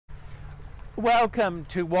Welcome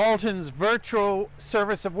to Walton's virtual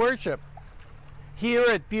service of worship here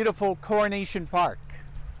at beautiful Coronation Park.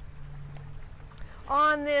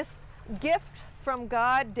 On this gift from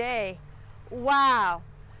God day. Wow,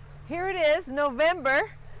 here it is,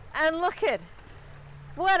 November, and look at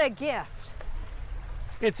what a gift.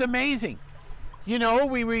 It's amazing. You know,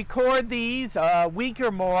 we record these a week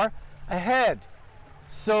or more ahead,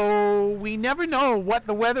 so we never know what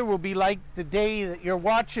the weather will be like the day that you're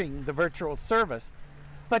watching the virtual service.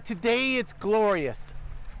 But today it's glorious,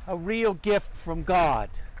 a real gift from God.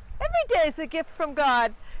 Every day is a gift from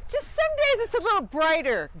God. Just some days it's a little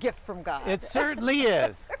brighter gift from God. It certainly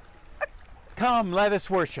is. Come, let us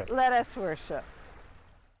worship. Let us worship.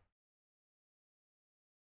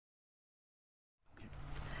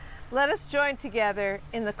 Let us join together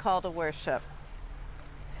in the call to worship.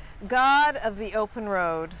 God of the open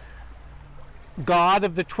road, God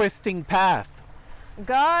of the twisting path,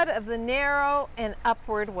 God of the narrow and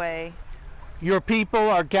upward way, your people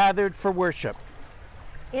are gathered for worship.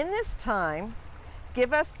 In this time,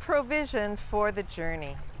 give us provision for the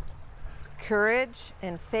journey, courage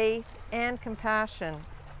and faith and compassion,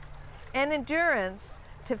 and endurance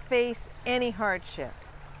to face any hardship.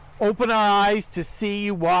 Open our eyes to see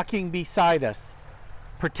you walking beside us,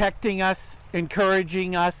 protecting us,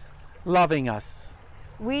 encouraging us, loving us.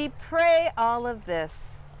 We pray all of this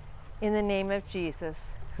in the name of Jesus,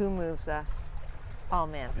 who moves us.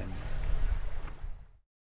 Amen. Amen.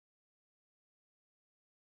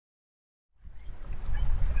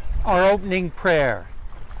 Our opening prayer.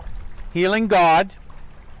 Healing God,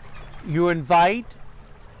 you invite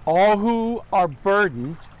all who are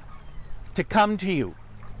burdened to come to you.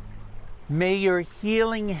 May your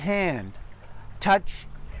healing hand touch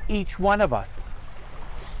each one of us.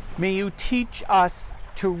 May you teach us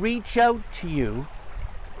to reach out to you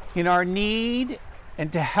in our need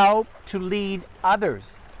and to help to lead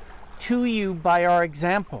others to you by our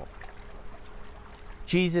example.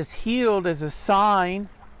 Jesus healed as a sign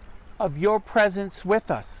of your presence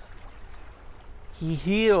with us. He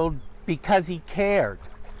healed because he cared.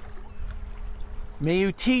 May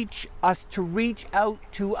you teach us to reach out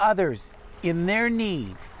to others in their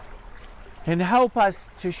need and help us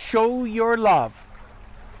to show your love,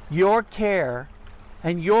 your care,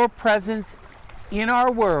 and your presence in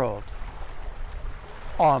our world.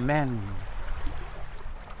 Amen.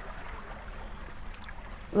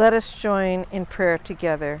 Let us join in prayer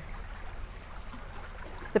together.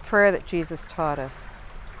 The prayer that Jesus taught us.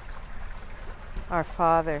 Our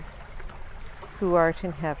Father, who art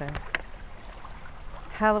in heaven,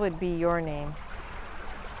 hallowed be your name.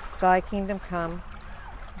 Thy kingdom come,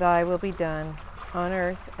 thy will be done, on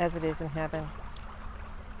earth as it is in heaven.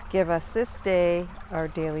 Give us this day our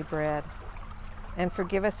daily bread, and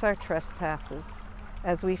forgive us our trespasses,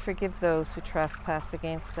 as we forgive those who trespass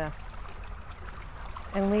against us.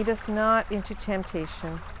 And lead us not into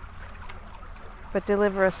temptation, but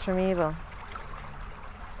deliver us from evil.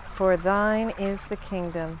 For thine is the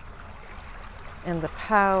kingdom, and the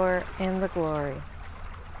power, and the glory,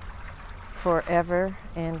 forever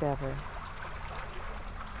and ever.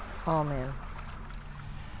 Amen.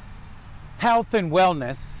 Health and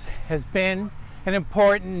wellness has been an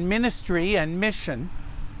important ministry and mission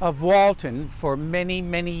of Walton for many,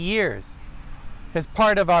 many years. As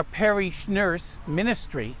part of our parish nurse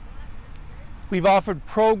ministry, we've offered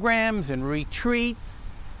programs and retreats,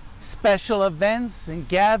 special events and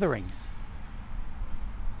gatherings.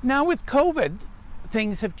 Now with COVID,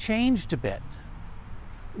 things have changed a bit.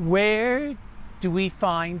 Where do we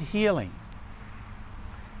find healing?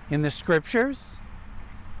 In the scriptures?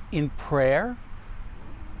 In prayer?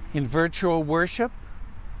 In virtual worship?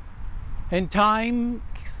 In time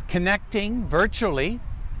connecting virtually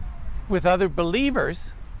with other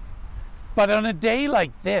believers? But on a day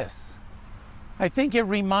like this, I think it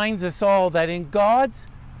reminds us all that in God's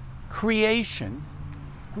creation,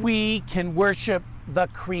 we can worship the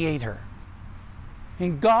Creator.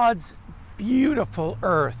 In God's beautiful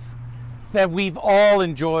earth that we've all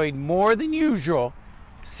enjoyed more than usual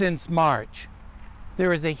since March,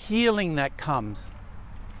 there is a healing that comes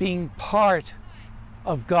being part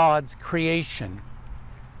of God's creation.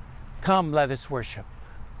 Come, let us worship.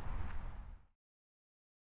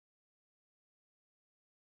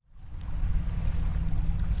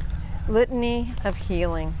 Litany of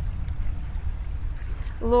healing.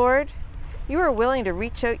 Lord, you are willing to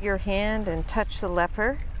reach out your hand and touch the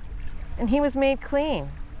leper, and he was made clean.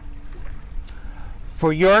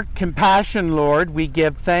 For your compassion, Lord, we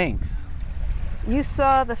give thanks. You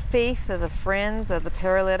saw the faith of the friends of the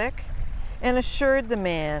paralytic and assured the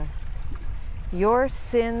man, your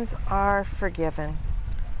sins are forgiven.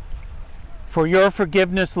 For your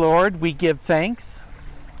forgiveness, Lord, we give thanks.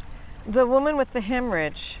 The woman with the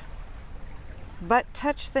hemorrhage, but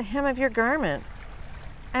touched the hem of your garment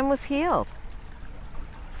and was healed.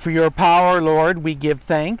 For your power, Lord, we give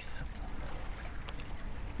thanks.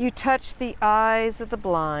 You touched the eyes of the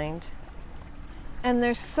blind, and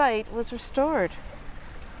their sight was restored.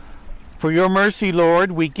 For your mercy,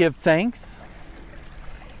 Lord, we give thanks.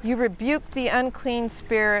 You rebuked the unclean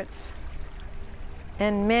spirits,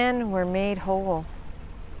 and men were made whole.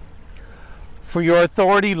 For your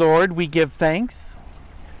authority, Lord, we give thanks.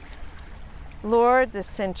 Lord, the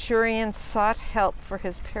centurion sought help for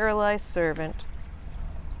his paralyzed servant,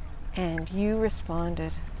 and you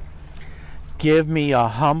responded. Give me a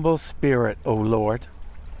humble spirit, O Lord.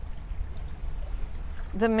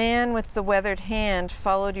 The man with the weathered hand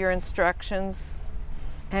followed your instructions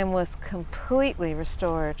and was completely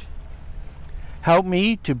restored. Help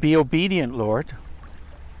me to be obedient, Lord.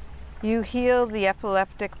 You healed the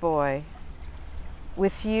epileptic boy.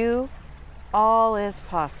 With you, all is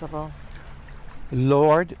possible.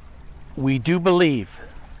 Lord, we do believe.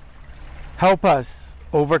 Help us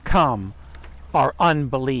overcome our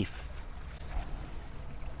unbelief.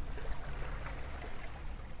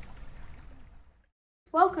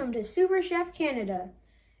 Welcome to Super Chef Canada,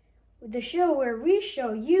 the show where we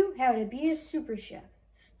show you how to be a super chef.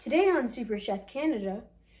 Today on Super Chef Canada,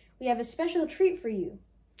 we have a special treat for you.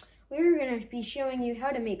 We're going to be showing you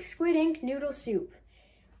how to make squid ink noodle soup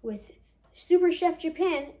with Super Chef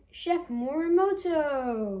Japan, Chef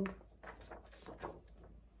Morimoto.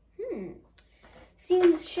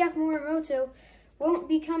 Seems Chef Morimoto won't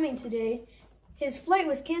be coming today. His flight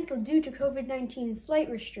was canceled due to COVID-19 flight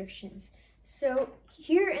restrictions. So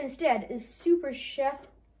here instead is Super Chef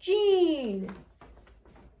Gene.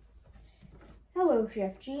 Hello,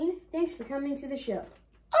 Chef Gene. Thanks for coming to the show.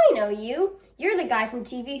 I know you. You're the guy from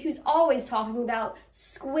TV who's always talking about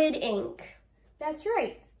squid ink. That's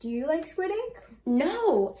right. Do you like squid ink?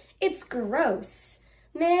 No, it's gross.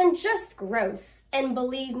 Man, just gross. And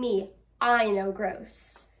believe me, I know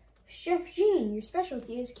gross. Chef Gene, your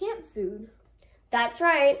specialty is camp food. That's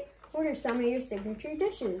right. What are some of your signature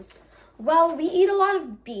dishes? Well, we eat a lot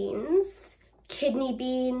of beans, kidney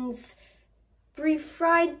beans,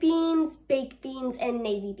 refried beans, baked beans, and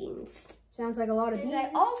navy beans. Sounds like a lot of And beans.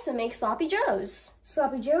 I also make sloppy joes.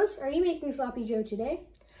 Sloppy joes? Are you making sloppy joe today?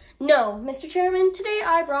 No, Mr. Chairman, today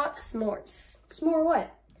I brought s'mores. S'more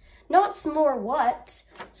what? Not s'more what?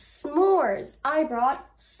 S'mores. I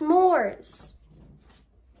brought s'mores.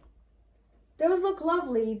 Those look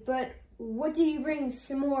lovely, but what did you bring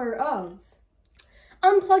some more of?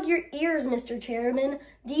 Unplug your ears, Mr. Chairman.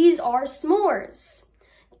 These are s'mores.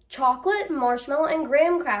 Chocolate, marshmallow, and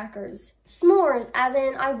graham crackers. S'mores, as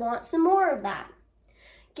in I want some more of that.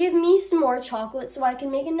 Give me some more chocolate so I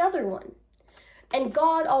can make another one. And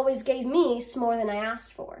God always gave me some more than I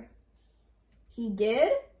asked for. He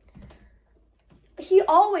did? He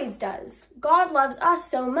always does. God loves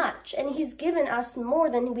us so much, and he's given us more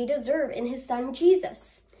than we deserve in his son,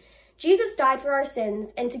 Jesus. Jesus died for our sins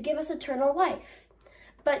and to give us eternal life.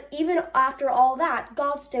 But even after all that,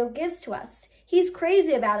 God still gives to us. He's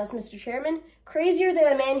crazy about us, Mr. Chairman. Crazier than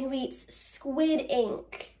a man who eats squid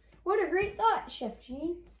ink. What a great thought, Chef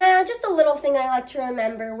Gene. Just a little thing I like to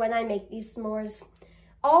remember when I make these s'mores.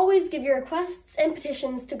 Always give your requests and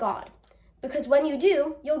petitions to God, because when you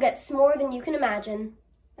do, you'll get s'more than you can imagine.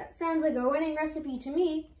 That sounds like a winning recipe to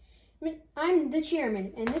me. I'm the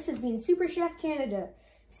chairman, and this has been Super Chef Canada.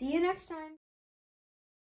 See you next time.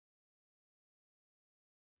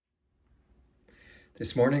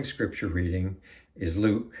 This morning's scripture reading is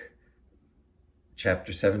Luke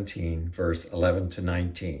chapter 17, verse 11 to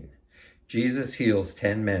 19. Jesus heals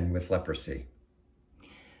 10 men with leprosy.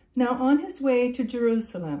 Now on his way to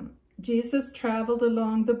Jerusalem, Jesus traveled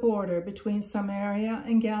along the border between Samaria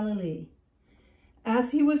and Galilee. As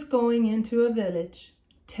he was going into a village,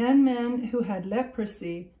 10 men who had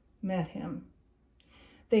leprosy met him.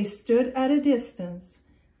 They stood at a distance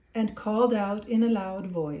and called out in a loud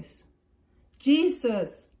voice,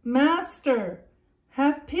 "Jesus, Master,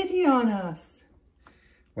 have pity on us."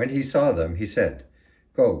 When he saw them, he said,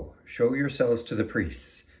 "Go, show yourselves to the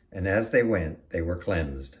priests." And as they went, they were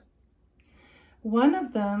cleansed. One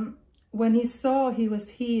of them, when he saw he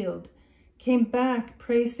was healed, came back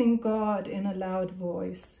praising God in a loud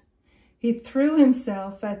voice. He threw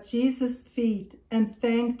himself at Jesus' feet and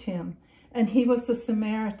thanked him, and he was a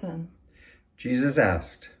Samaritan. Jesus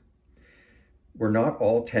asked, "Were not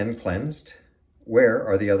all 10 cleansed? Where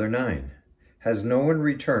are the other 9? Has no one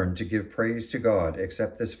returned to give praise to God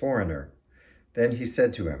except this foreigner?" Then he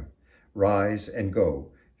said to him, "Rise and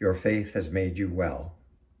go. Your faith has made you well."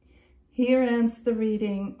 Here ends the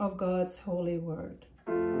reading of God's holy word.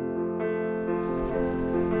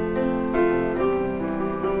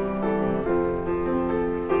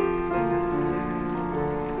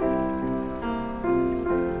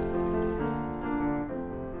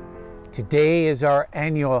 Today is our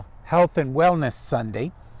annual Health and Wellness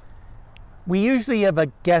Sunday. We usually have a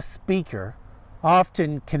guest speaker,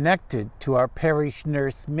 often connected to our parish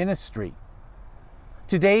nurse ministry.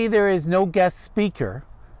 Today there is no guest speaker,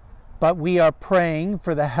 but we are praying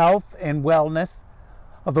for the health and wellness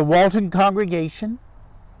of the Walton congregation,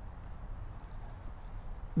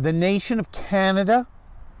 the nation of Canada,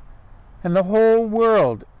 and the whole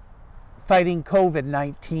world fighting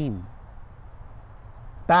COVID-19.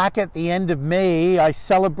 Back at the end of May, I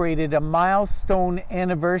celebrated a milestone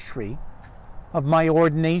anniversary of my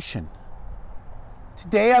ordination.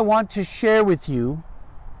 Today I want to share with you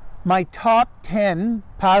my top 10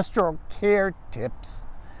 pastoral care tips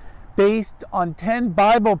based on 10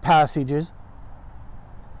 Bible passages,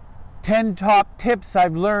 10 top tips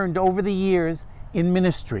I've learned over the years in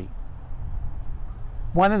ministry.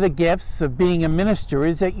 One of the gifts of being a minister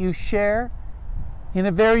is that you share in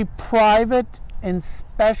a very private and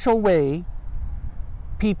special way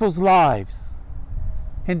people's lives.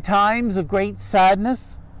 In times of great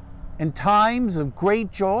sadness, in times of great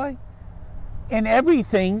joy, and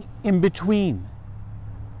everything in between.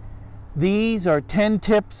 These are 10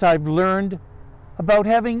 tips I've learned about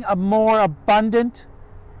having a more abundant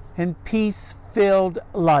and peace-filled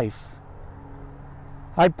life.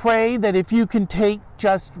 I pray that if you can take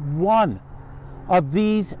just one of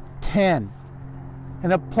these 10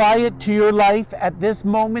 and apply it to your life at this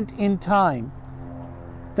moment in time,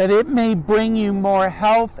 that it may bring you more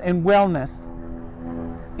health and wellness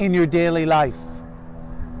in your daily life.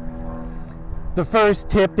 The first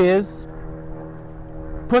tip is,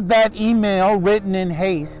 put that email written in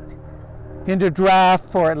haste into draft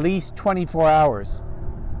for at least 24 hours.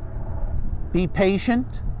 Be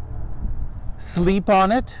patient, sleep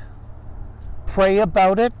on it, pray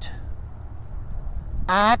about it,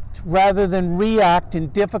 act rather than react in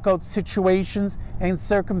difficult situations and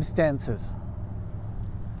circumstances.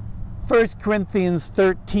 1 Corinthians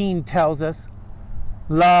 13 tells us,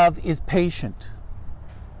 love is patient.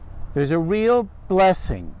 There's a real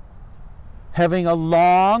blessing having a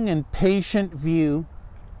long and patient view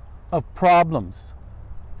of problems.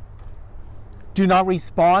 Do not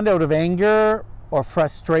respond out of anger or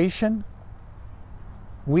frustration.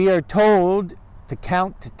 We are told to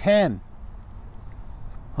count to 10.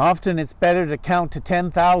 Often it's better to count to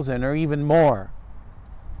 10,000 or even more.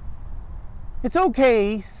 It's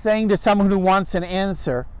okay saying to someone who wants an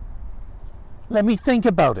answer, let me think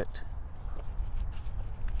about it.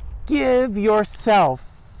 Give yourself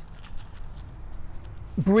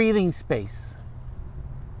breathing space.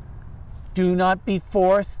 Do not be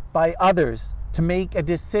forced by others to make a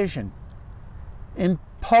decision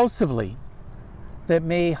impulsively that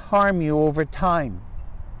may harm you over time.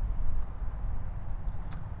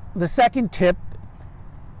 The second tip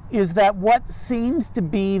is that what seems to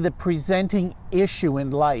be the presenting issue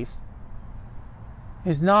in life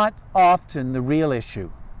is not often the real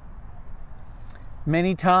issue.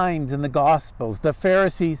 Many times in the Gospels, the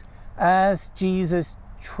Pharisees asked Jesus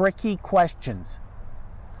tricky questions.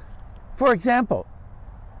 For example,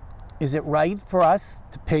 is it right for us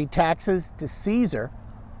to pay taxes to Caesar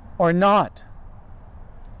or not?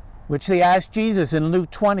 Which they asked Jesus in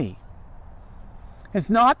Luke 20.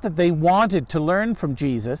 It's not that they wanted to learn from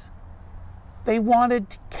Jesus. They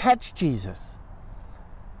wanted to catch Jesus.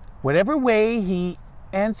 Whatever way he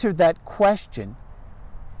answered that question,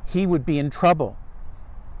 he would be in trouble.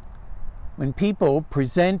 When people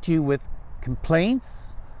present you with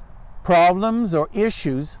complaints, problems, or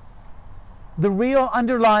issues, the real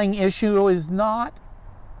underlying issue is not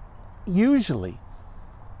usually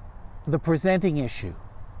the presenting issue.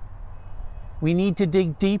 We need to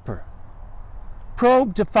dig deeper.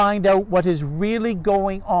 Probe to find out what is really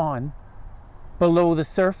going on below the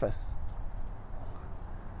surface.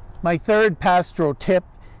 My third pastoral tip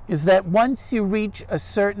is that once you reach a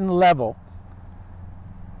certain level,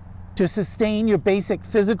 to sustain your basic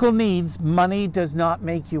physical needs, money does not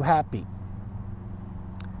make you happy.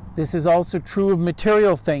 This is also true of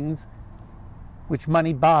material things which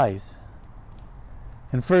money buys.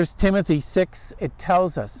 In 1 Timothy 6, it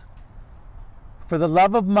tells us, "For the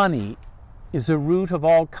love of money is the root of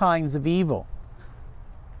all kinds of evil."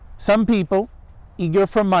 Some people, eager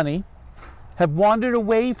for money, have wandered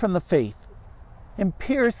away from the faith and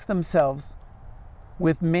pierced themselves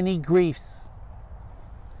with many griefs.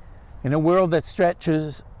 In a world that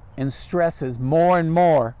stretches and stresses more and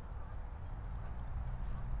more,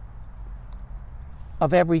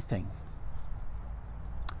 of everything.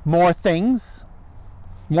 More things,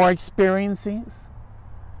 more experiences.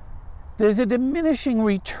 There's a diminishing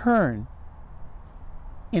return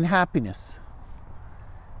in happiness.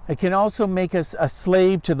 It can also make us a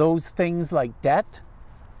slave to those things like debt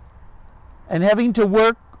and having to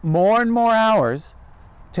work more and more hours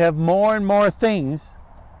to have more and more things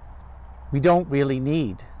we don't really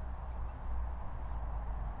need.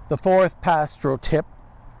 The fourth pastoral tip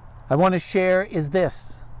I want to share is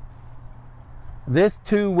this. This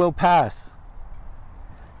too will pass.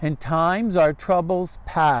 In times our troubles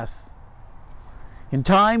pass. In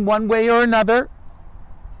time, one way or another,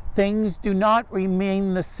 things do not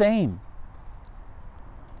remain the same.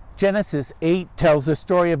 Genesis 8 tells the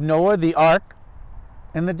story of Noah, the ark,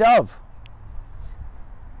 and the dove.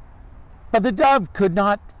 But the dove could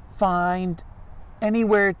not find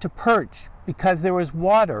anywhere to perch because there was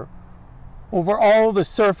water over all the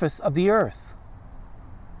surface of the earth.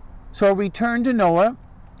 So it returned to Noah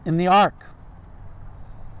in the ark.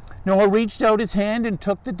 Noah reached out his hand and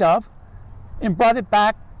took the dove and brought it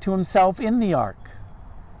back to himself in the ark.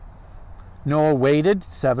 Noah waited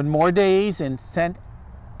 7 more days and sent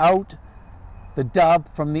out the dove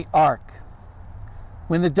from the ark.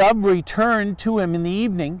 When the dove returned to him in the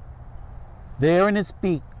evening, there in its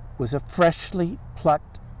beak was a freshly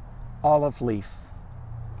plucked olive leaf.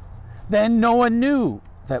 Then Noah knew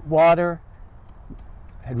that water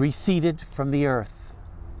had receded from the earth.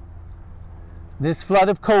 This flood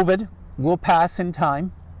of COVID will pass in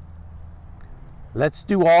time. Let's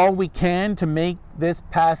do all we can to make this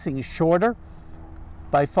passing shorter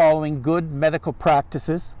by following good medical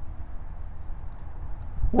practices.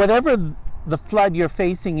 Whatever the flood you're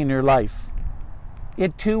facing in your life,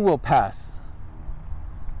 it too will pass.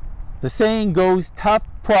 The saying goes, tough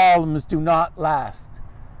problems do not last,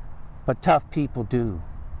 but tough people do.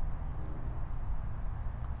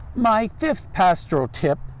 My fifth pastoral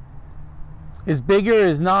tip is bigger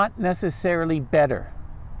is not necessarily better.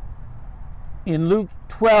 In Luke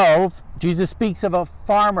 12, Jesus speaks of a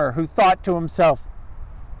farmer who thought to himself,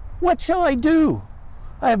 "What shall I do?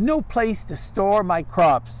 I have no place to store my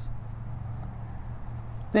crops."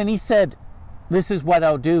 Then he said, "This is what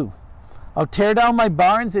I'll do. I'll tear down my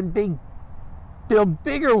barns and build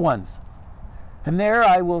bigger ones, and there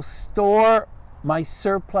I will store my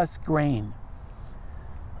surplus grain.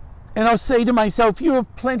 And I'll say to myself, you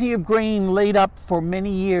have plenty of grain laid up for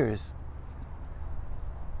many years.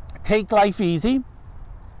 Take life easy,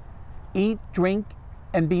 eat, drink,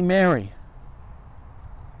 and be merry."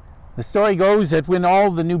 The story goes that when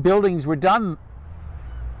all the new buildings were done,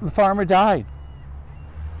 the farmer died.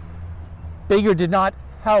 Bigger did not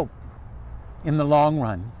help in the long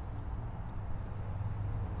run.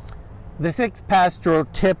 The sixth pastoral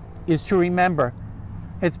tip is to remember,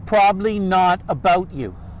 it's probably not about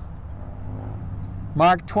you.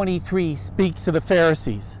 Mark 23 speaks of the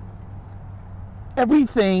Pharisees.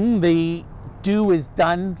 Everything they do is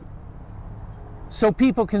done so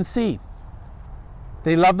people can see.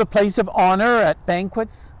 They love the place of honor at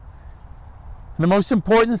banquets, the most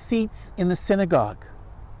important seats in the synagogue.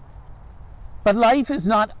 But life is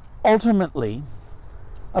not ultimately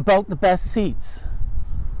about the best seats.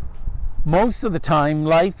 Most of the time,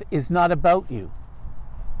 life is not about you.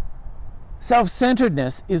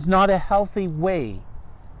 Self-centeredness is not a healthy way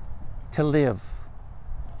to live.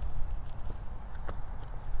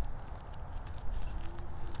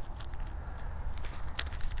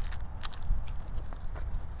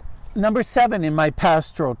 Number 7 in my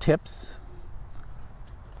pastoral tips,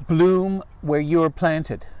 bloom where you are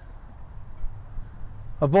planted.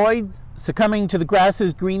 Avoid succumbing to the grass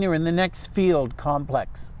is greener in the next field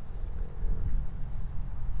complex.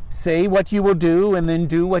 Say what you will do and then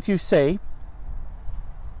do what you say.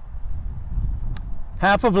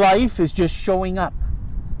 Half of life is just showing up.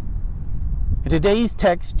 In today's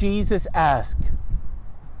text, Jesus asked,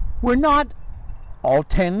 "Were not all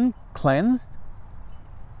 10 cleansed?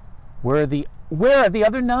 Where are the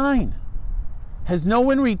other 9? Has no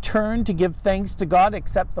one returned to give thanks to God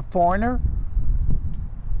except the foreigner?"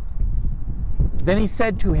 Then he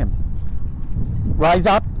said to him, "Rise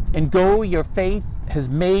up and go, your faith has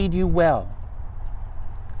made you well."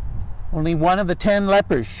 Only one of the 10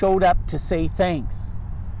 lepers showed up to say thanks.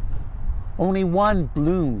 Only one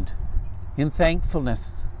bloomed in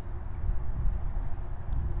thankfulness.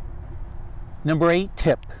 Number 8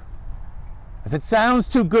 tip. If it sounds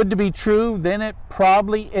too good to be true, then it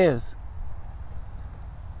probably is.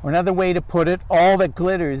 Or another way to put it, all that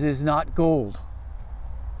glitters is not gold.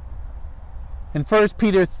 In 1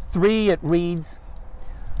 Peter 3 it reads,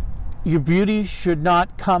 "Your beauty should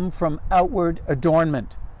not come from outward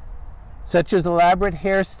adornment, such as elaborate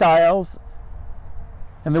hairstyles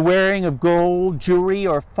and the wearing of gold, jewelry,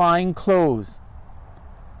 or fine clothes.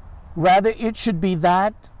 Rather, it should be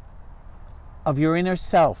that of your inner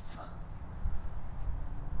self.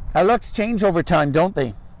 Our looks change over time, don't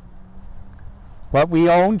they? What we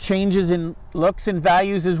own changes in looks and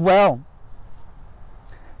values as well.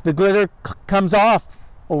 The glitter comes off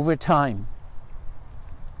over time.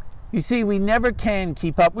 You see, we never can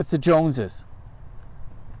keep up with the Joneses.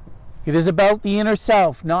 It is about the inner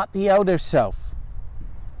self, not the outer self,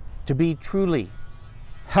 to be truly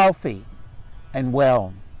healthy and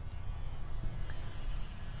well.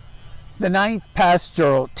 The 9th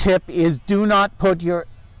pastoral tip is do not put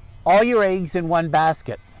all your eggs in one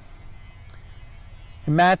basket.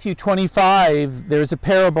 In Matthew 25, there's a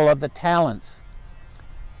parable of the talents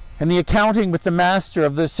and the accounting with the master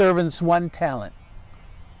of the servant's 1 talent.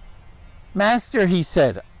 Master, he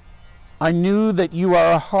said, I knew that you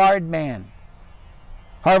are a hard man,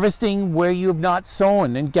 harvesting where you have not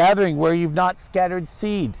sown and gathering where you have not scattered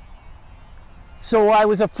seed. So I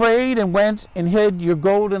was afraid and went and hid your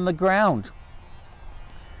gold in the ground.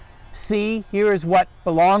 See, here is what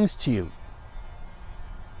belongs to you.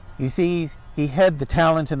 You see, he hid the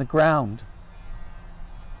talent in the ground.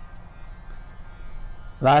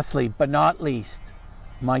 Lastly, but not least,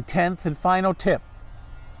 my 10th and final tip,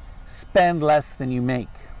 spend less than you make.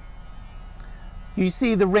 You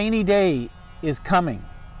see, the rainy day is coming.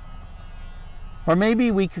 Or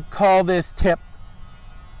maybe we could call this tip,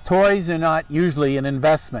 toys are not usually an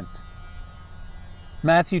investment.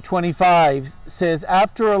 Matthew 25 says,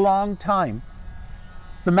 after a long time,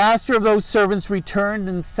 the master of those servants returned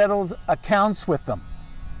and settled accounts with them.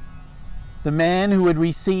 The man who had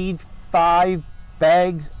received 5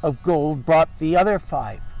 bags of gold brought the other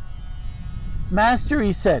 5. Master,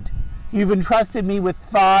 he said, you've entrusted me with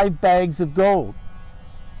 5 bags of gold.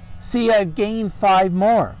 See, I've gained 5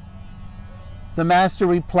 more. The master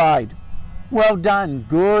replied, well done,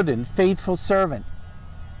 good and faithful servant.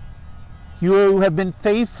 You have been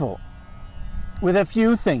faithful with a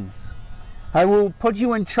few things. I will put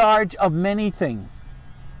you in charge of many things.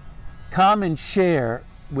 Come and share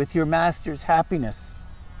with your master's happiness.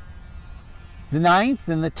 The 9th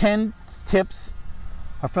and the 10th tips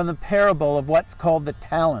are from the parable of what's called the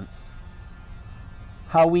talents.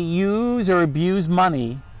 How we use or abuse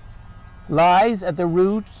money lies at the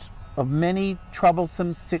root of many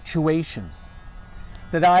troublesome situations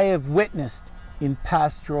that I have witnessed in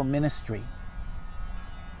pastoral ministry.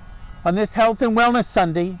 On this Health and Wellness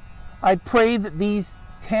Sunday, I pray that these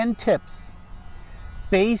 10 tips,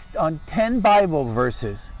 based on 10 Bible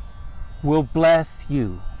verses, will bless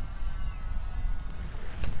you.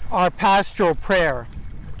 Our pastoral prayer.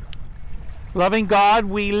 Loving God,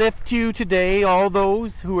 we lift you today, all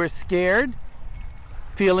those who are scared,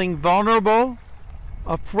 feeling vulnerable,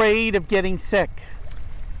 afraid of getting sick.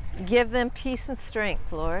 Give them peace and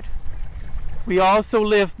strength, Lord. We also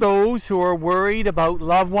lift those who are worried about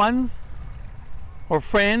loved ones or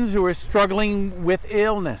friends who are struggling with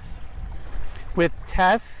illness, with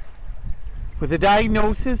tests, with a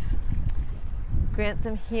diagnosis. Grant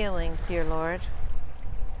them healing, dear Lord.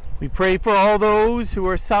 We pray for all those who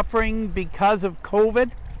are suffering because of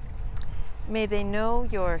COVID. May they know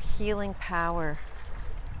your healing power.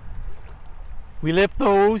 We lift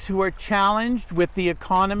those who are challenged with the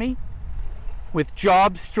economy, with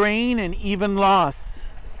job strain and even loss.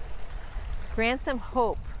 Grant them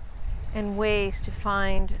hope and ways to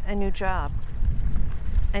find a new job,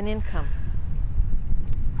 an income.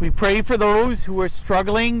 We pray for those who are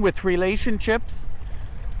struggling with relationships,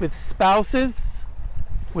 with spouses,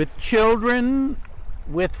 with children,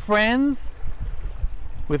 with friends,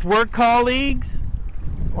 with work colleagues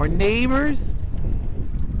or neighbors.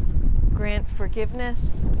 Grant forgiveness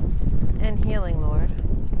and healing, Lord.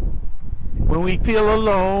 When we feel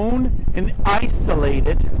alone and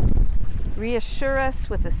isolated, reassure us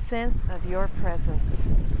with a sense of your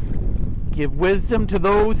presence. Give wisdom to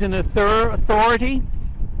those in authority,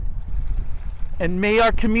 and may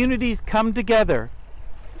our communities come together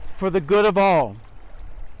for the good of all.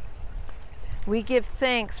 We give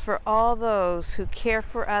thanks for all those who care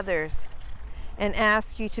for others and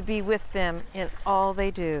ask you to be with them in all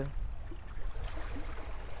they do.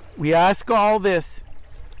 We ask all this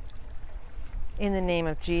in the name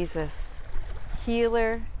of Jesus,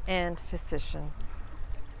 healer and physician.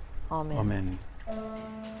 Amen. Amen.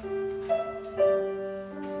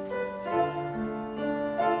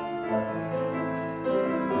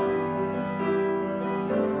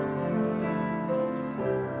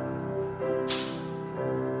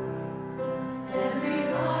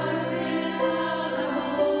 Every heart in our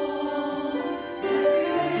home, every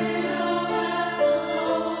window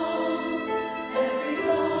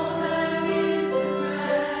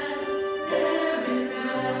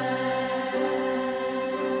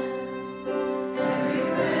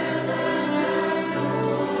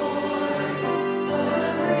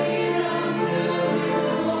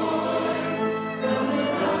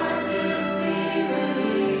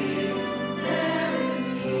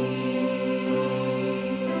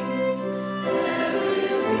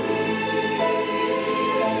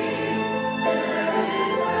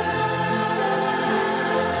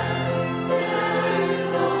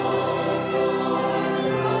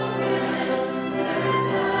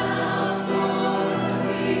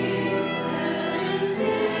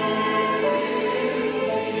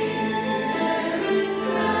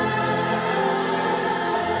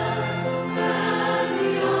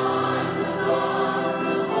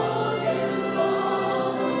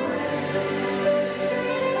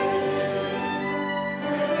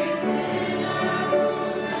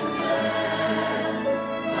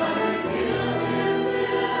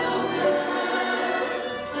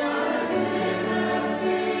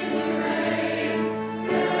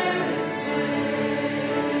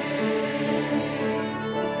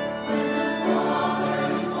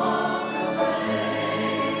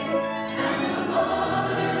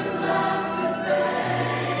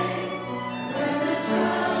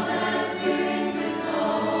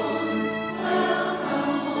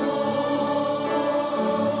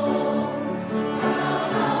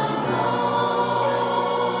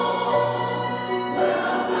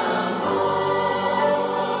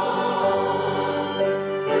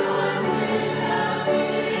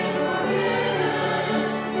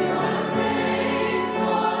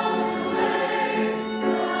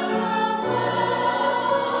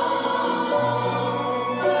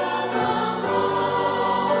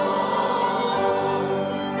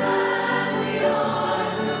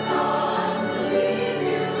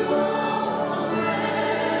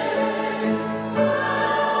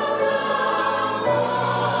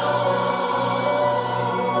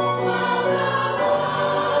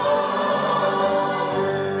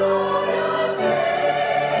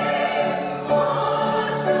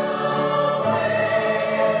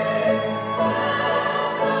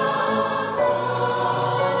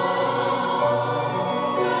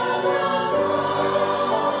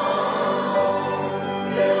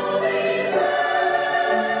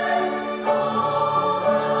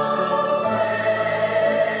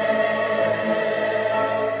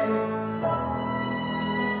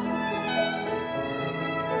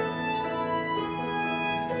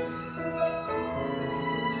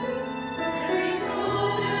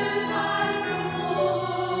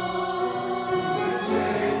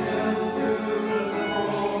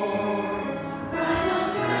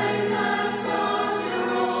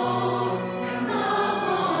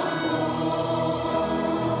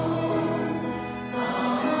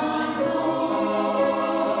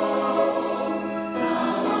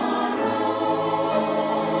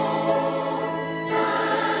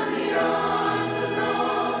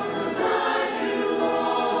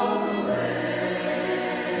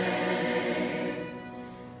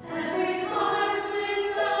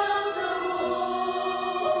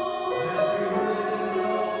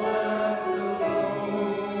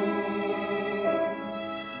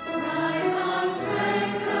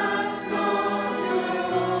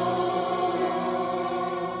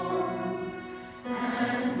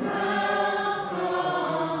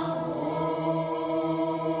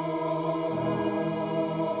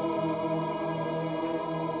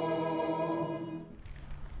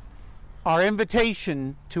our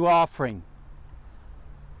invitation to offering.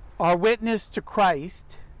 Our witness to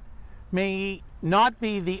Christ may not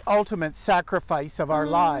be the ultimate sacrifice of our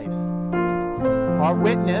lives. Our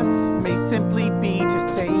witness may simply be to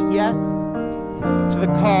say yes to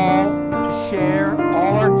the call to share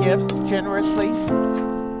all our gifts generously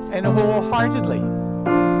and wholeheartedly.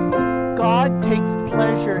 God takes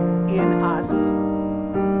pleasure in us,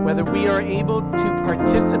 whether we are able to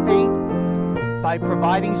participate by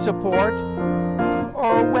providing support,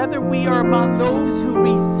 or whether we are among those who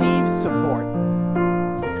receive support.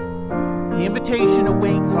 The invitation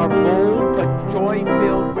awaits our bold but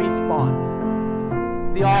joy-filled response.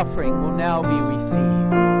 The offering will now be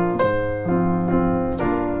received.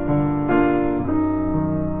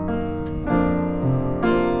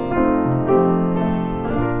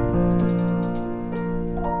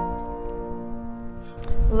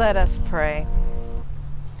 Let us pray.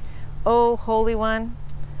 O Holy One,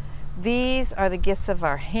 these are the gifts of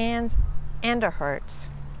our hands and our hearts,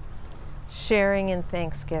 sharing in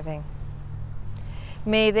thanksgiving.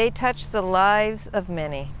 May they touch the lives of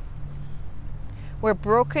many. Where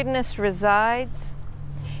brokenness resides,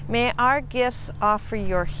 may our gifts offer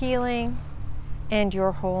your healing and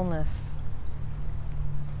your wholeness.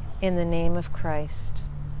 In the name of Christ.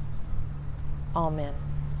 Amen.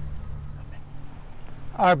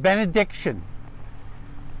 Our benediction.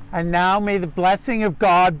 And now may the blessing of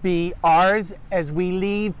God be ours as we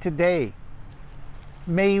leave today.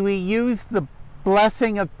 May we use the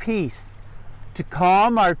blessing of peace to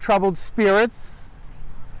calm our troubled spirits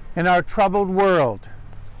and our troubled world.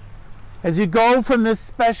 As you go from this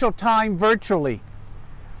special time virtually,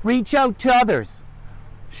 reach out to others.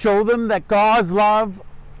 Show them that God's love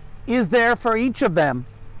is there for each of them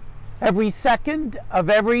every second of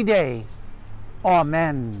every day.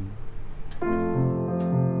 Amen.